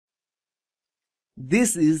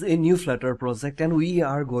This is a new Flutter project and we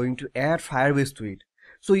are going to add Firebase to it.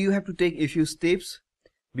 So you have to take a few steps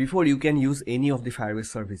before you can use any of the Firebase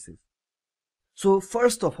services. So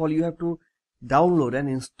first of all, you have to download and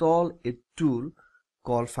install a tool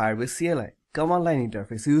called Firebase CLI, command line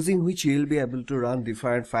interface, using which you will be able to run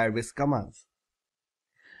different Firebase commands.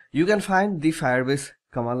 You can find the Firebase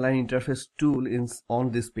command line interface tool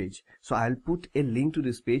on this page. So I'll put a link to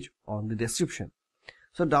this page on the description.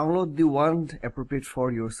 So download the one appropriate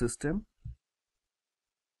for your system.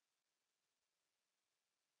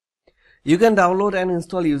 You can download and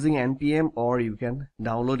install using npm, or you can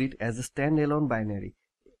download it as a standalone binary.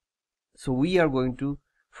 So we are going to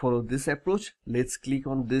follow this approach. Let's click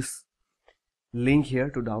on this link here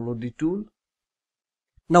to download the tool.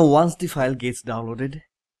 Now once the file gets downloaded,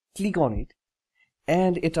 click on it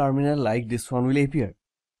and a terminal like this one will appear.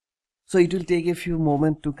 So it will take a few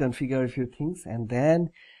moments to configure a few things, and then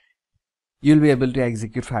you'll be able to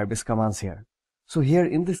execute Firebase commands here. So here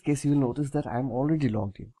in this case, you will notice that I'm already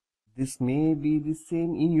logged in. This may be the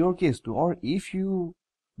same in your case too, or if you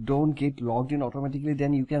don't get logged in automatically,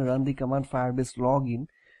 then you can run the command Firebase login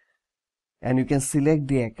and you can select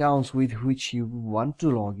the accounts with which you want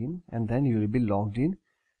to log in, and then you will be logged in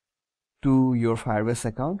to your Firebase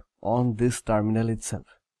account on this terminal itself.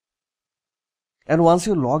 And once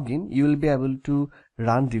you log in, you will be able to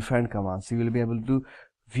run different commands. You will be able to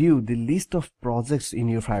view the list of projects in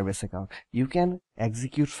your Firebase account. You can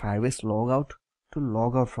execute Firebase logout to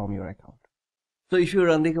log out from your account. So if you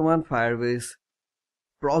run the command Firebase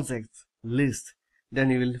projects list, then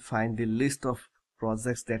you will find the list of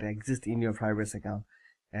projects that exist in your Firebase account.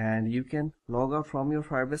 And you can log out from your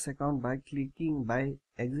Firebase account by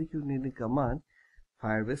executing the command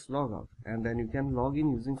Firebase logout. And then you can log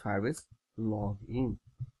in using Firebase login.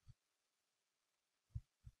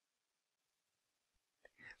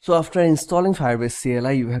 So after installing Firebase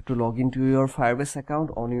CLI, you have to log into your Firebase account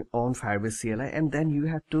on Firebase CLI, and then you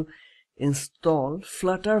have to install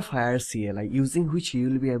Flutter Fire CLI, using which you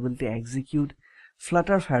will be able to execute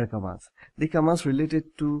Flutter Fire commands, the commands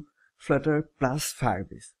related to Flutter plus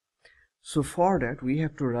Firebase. So for that, we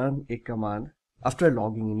have to run a command. After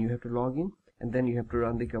logging in, you have to log in, and then you have to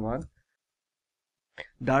run the command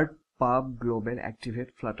dart pub global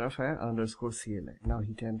activate flutterfire _ CLI. Now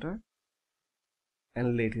hit enter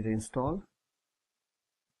and let it install.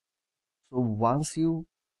 So once you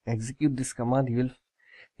execute this command,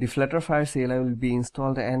 the flutterfire CLI will be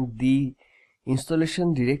installed, and the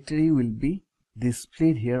installation directory will be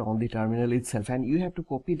displayed here on the terminal itself, and you have to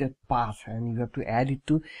copy that path and you have to add it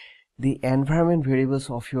to the environment variables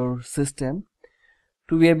of your system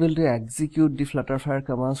to be able to execute the flutterfire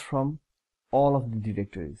commands from all of the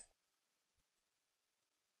directories.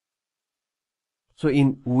 So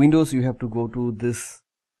in Windows, you have to go to this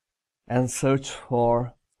and search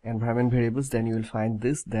for environment variables, then you will find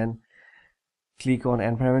this, then click on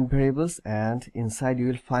environment variables, and inside you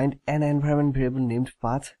will find an environment variable named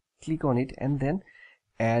path. Click on it and then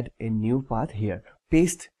add a new path here.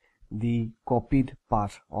 Paste the copied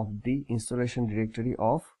path of the installation directory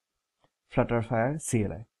of Flutterfire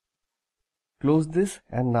CLI. Close this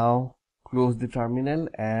and now close the terminal,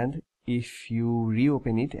 and if you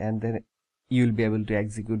reopen it, and then you will be able to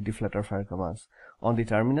execute the Flutterfire commands on the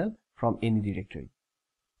terminal from any directory.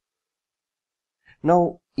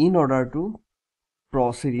 Now in order to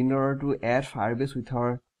proceed, in order to add Firebase with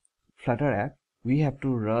our Flutter app, we have to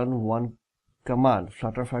run one command,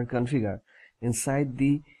 flutterfire configure, inside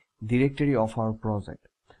the directory of our project.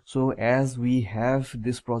 So as we have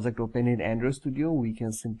this project open in Android Studio, we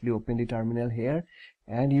can simply open the terminal here,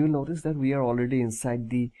 and you will notice that we are already inside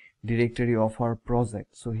the directory of our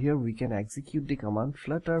project. So here we can execute the command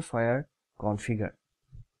flutterfire configure.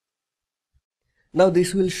 Now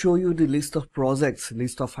this will show you the list of projects,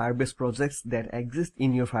 list of Firebase projects that exist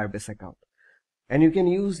in your Firebase account. And you can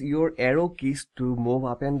use your arrow keys to move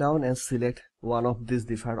up and down and select one of these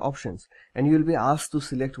different options. And you will be asked to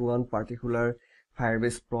select one particular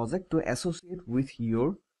Firebase project to associate with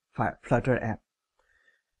your Flutter app.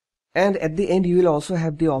 And at the end, you will also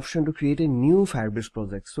have the option to create a new Firebase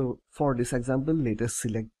project. So for this example, let us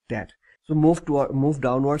select that. So move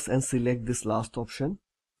downwards and select this last option,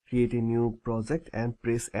 create a new project, and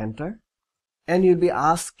press enter. And you'll be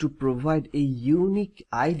asked to provide a unique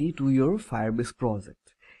ID to your Firebase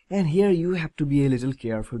project. And here you have to be a little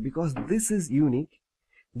careful, because this is unique.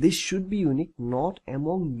 This should be unique not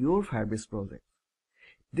among your Firebase projects.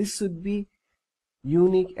 This should be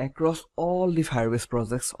unique across all the Firebase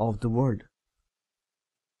projects of the world.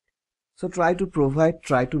 So try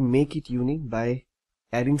to make it unique by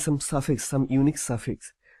adding some suffix, some unique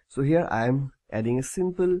suffix. So here I am adding a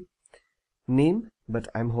simple name, but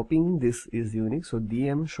I'm hoping this is unique. So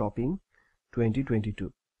DM Shopping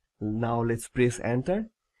 2022. Now let's press enter.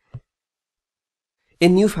 A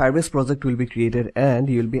new Firebase project will be created and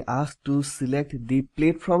you'll be asked to select the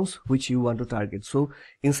platforms which you want to target. So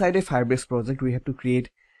inside a Firebase project, we have to create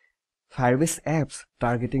Firebase apps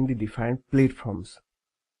targeting the different platforms.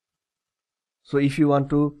 So if you want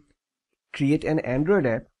to create an Android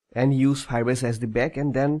app and use Firebase as the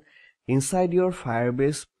backend, then inside your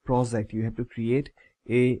Firebase project, you have to create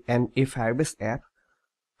a Firebase app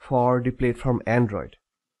for the platform Android.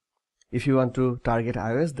 If you want to target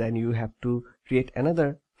iOS, then you have to create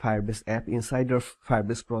another Firebase app inside your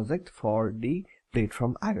Firebase project for the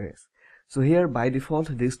platform iOS. So here by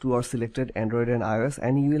default, these two are selected, Android and iOS,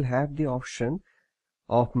 and you will have the option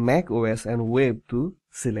of Mac OS and web to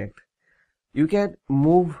select. You can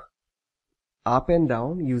move up and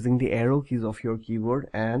down using the arrow keys of your keyboard,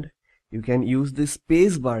 and you can use the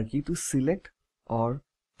space bar key to select or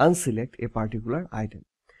unselect a particular item.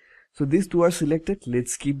 So these two are selected.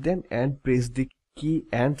 Let's keep them and press the key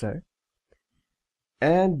enter,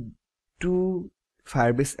 and two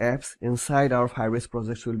Firebase apps inside our Firebase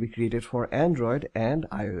projects will be created for Android and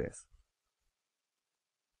iOS.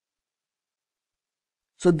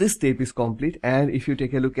 So this step is complete, and if you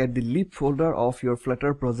take a look at the lib folder of your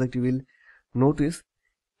Flutter project, you will notice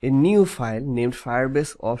a new file named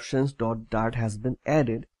Firebase options.dart has been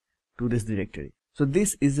added to this directory. So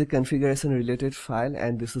this is a configuration related file,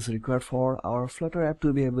 and this is required for our Flutter app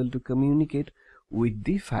to be able to communicate with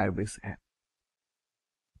the Firebase app.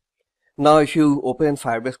 Now if you open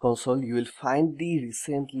Firebase console, you will find the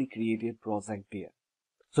recently created project there.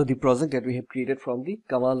 So the project that we have created from the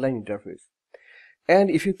command line interface.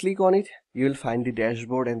 And if you click on it, you will find the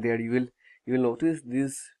dashboard, and there you will notice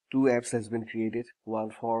these two apps has been created,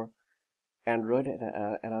 one for Android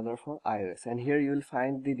and another for iOS. And here you will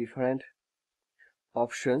find the different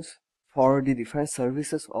options for the different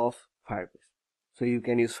services of Firebase. So you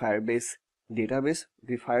can use Firebase database,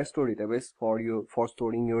 the Firestore database for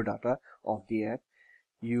storing your data of the app.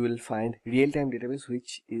 You will find real-time database,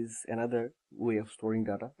 which is another way of storing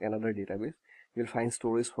data, another database. You will find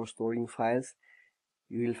storage for storing files.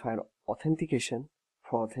 You will find authentication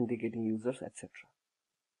for authenticating users, etc.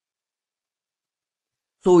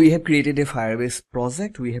 So we have created a Firebase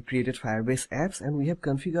project, we have created Firebase apps, and we have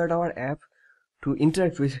configured our app to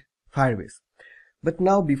interact with Firebase. But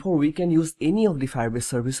now before we can use any of the Firebase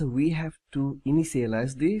services, we have to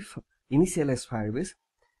initialize Firebase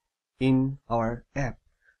in our app.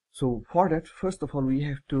 So for that, first of all, we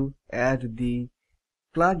have to add the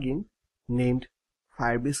plugin named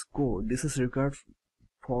Firebase Core. This is required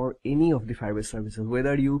for any of the Firebase services.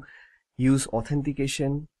 Whether you use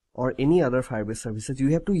authentication or any other Firebase services, you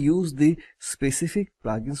have to use the specific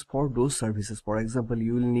plugins for those services. For example,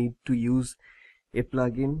 you will need to use a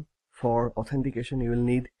plugin for authentication. You will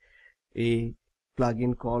need a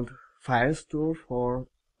plugin called Firestore for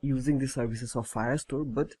using the services of Firestore.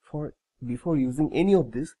 But before using any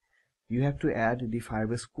of this, you have to add the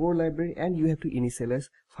Firebase Core library, and you have to initialize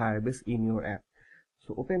Firebase in your app.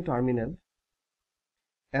 So open terminal,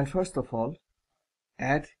 and first of all,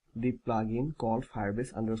 add the plugin called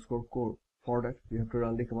Firebase _core. For that, you have to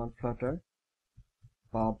run the command flutter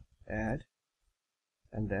pub add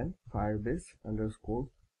and then Firebase _core.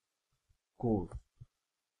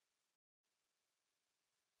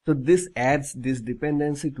 So this adds this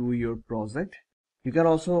dependency to your project. You can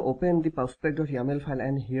also open the prospect.yaml file,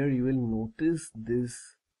 and here you will notice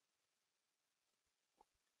this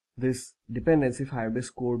dependency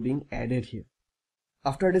Firebase core being added here.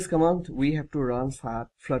 After this command, we have to run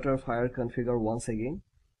flutter fire configure once again.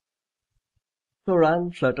 So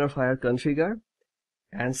run flutter fire configure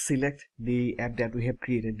and select the app that we have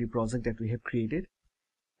created, the project that we have created,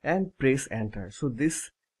 and press enter. So this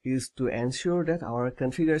is to ensure that our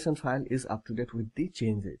configuration file is up to date with the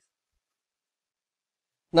changes.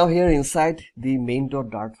 Now here inside the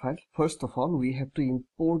main.dart file, first of all, we have to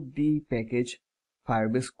import the package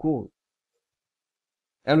Firebase core,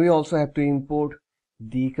 and we also have to import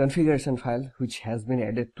the configuration file which has been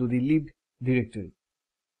added to the lib directory,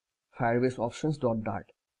 Firebase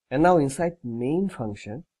options.dart. And now inside main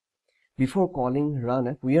function, before calling run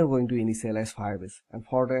app, we are going to initialize Firebase, and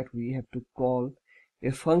for that we have to call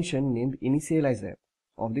a function named Initialize app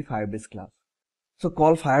of the Firebase class. So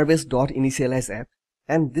call Firebase.initialize app,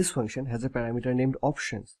 and this function has a parameter named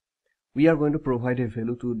options. We are going to provide a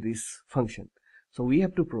value to this function. So we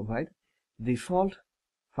have to provide default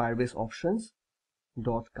Firebase options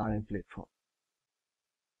dot current platform.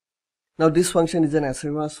 Now this function is an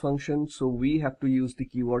asynchronous function, so we have to use the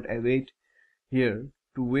keyword await here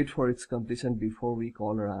to wait for its completion before we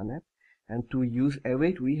call run app. and to use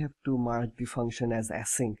await we have to mark the function as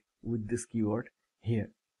async with this keyword here.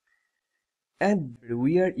 And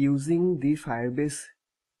we are using the Firebase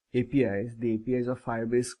APIs, the APIs of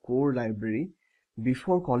Firebase core library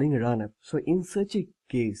before calling run app. So in such a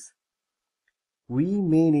case, we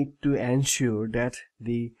may need to ensure that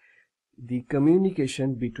the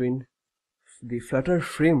communication between the Flutter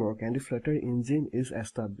framework and the Flutter engine is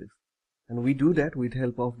established. And we do that with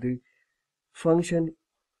help of the function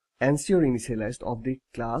ensure initialized of the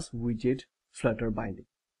class widget Flutter binding.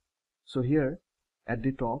 So here at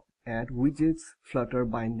the top, add widgets Flutter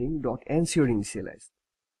binding dot ensure initialized.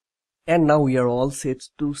 And now we are all set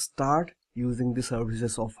to start using the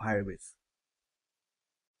services of Firebase.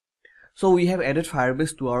 So we have added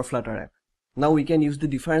Firebase to our Flutter app. Now we can use the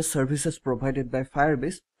different services provided by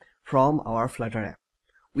Firebase from our Flutter app.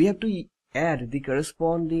 We have to add the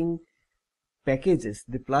corresponding packages,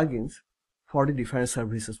 the plugins for the different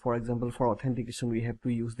services. For example, for authentication, we have to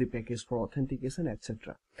use the package for authentication,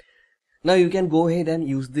 etc. Now you can go ahead and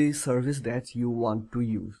use the service that you want to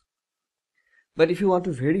use. But if you want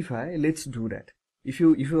to verify, let's do that. If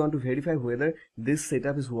you want to verify whether this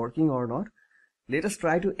setup is working or not, let us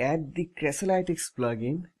try to add the Crashlytics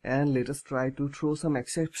plugin and let us try to throw some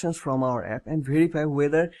exceptions from our app and verify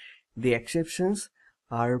whether the exceptions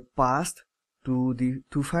are passed to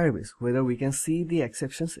Firebase, whether we can see the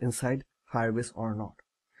exceptions inside Firebase or not.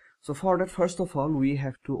 So for that, first of all, we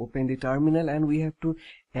have to open the terminal and we have to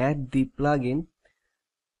add the plugin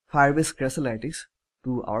Firebase Crashlytics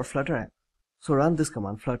to our Flutter app. So run this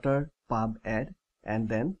command flutter pub add and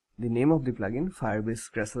then the name of the plugin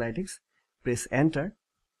Firebase Crashlytics. Press enter.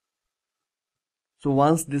 So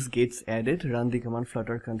once this gets added, run the command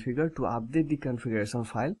flutter configure to update the configuration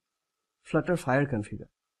file flutter fire configure.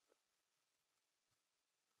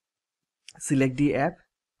 Select the app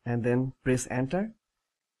and then press enter.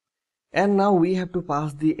 And now we have to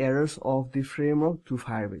pass the errors of the framework to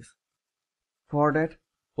Firebase. For that,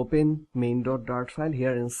 open main.dart file.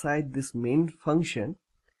 Here inside this main function,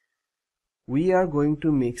 we are going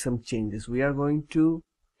to make some changes. We are going to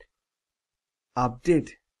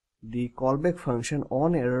update the callback function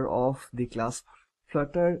on error of the class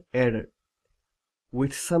Flutter error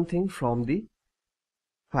with something from the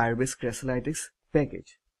Firebase Crashlytics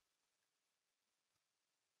package.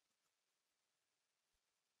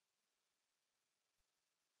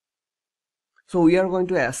 So we are going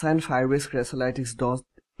to assign Firebase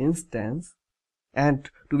Crashlytics.instance, and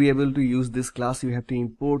to be able to use this class you have to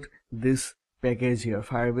import this package here,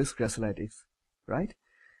 Firebase Crashlytics, right?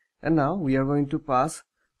 And now we are going to pass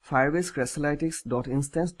Firebase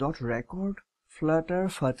Crashlytics.instance.record Flutter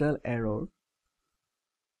fatal error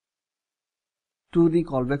to the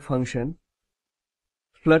callback function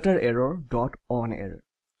Flutter error.onError.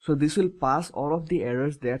 So this will pass all of the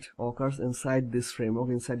errors that occurs inside this framework,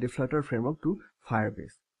 inside the Flutter framework, to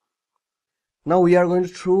Firebase. Now we are going to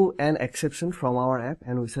throw an exception from our app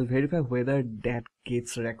and we shall verify whether that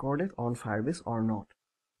gets recorded on Firebase or not.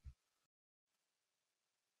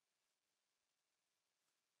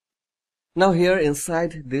 Now here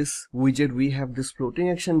inside this widget we have this floating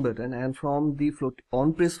action button, and from the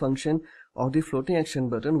onPress function of the floating action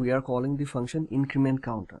button we are calling the function increment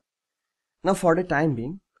counter. Now for the time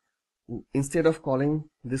being, instead of calling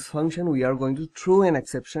this function, we are going to throw an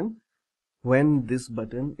exception when this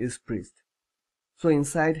button is pressed. So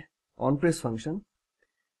inside onPress function,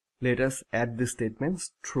 let us add this statement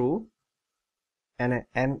throw and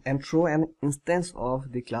throw an instance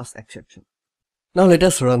of the class exception. Now let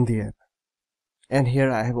us run the app. And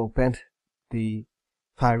here I have opened the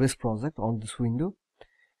Firebase project on this window,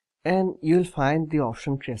 and you will find the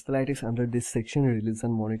option Crashlytics under this section, release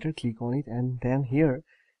and monitor. Click on it, and then here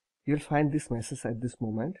you will find this message at this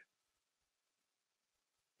moment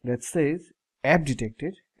that says app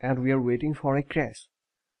detected and we are waiting for a crash.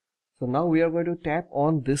 So now we are going to tap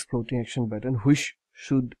on this floating action button, which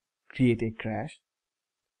should create a crash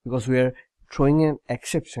because we are throwing an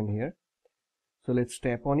exception here. So let's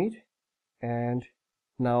tap on it, and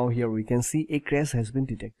now here we can see a crash has been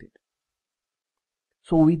detected.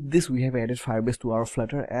 So with this we have added Firebase to our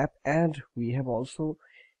Flutter app, and we have also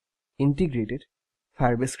integrated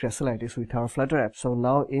Firebase Crashlytics with our Flutter app. So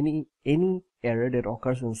now any error that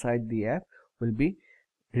occurs inside the app will be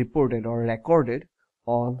reported or recorded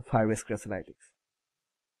on Firebase Crashlytics.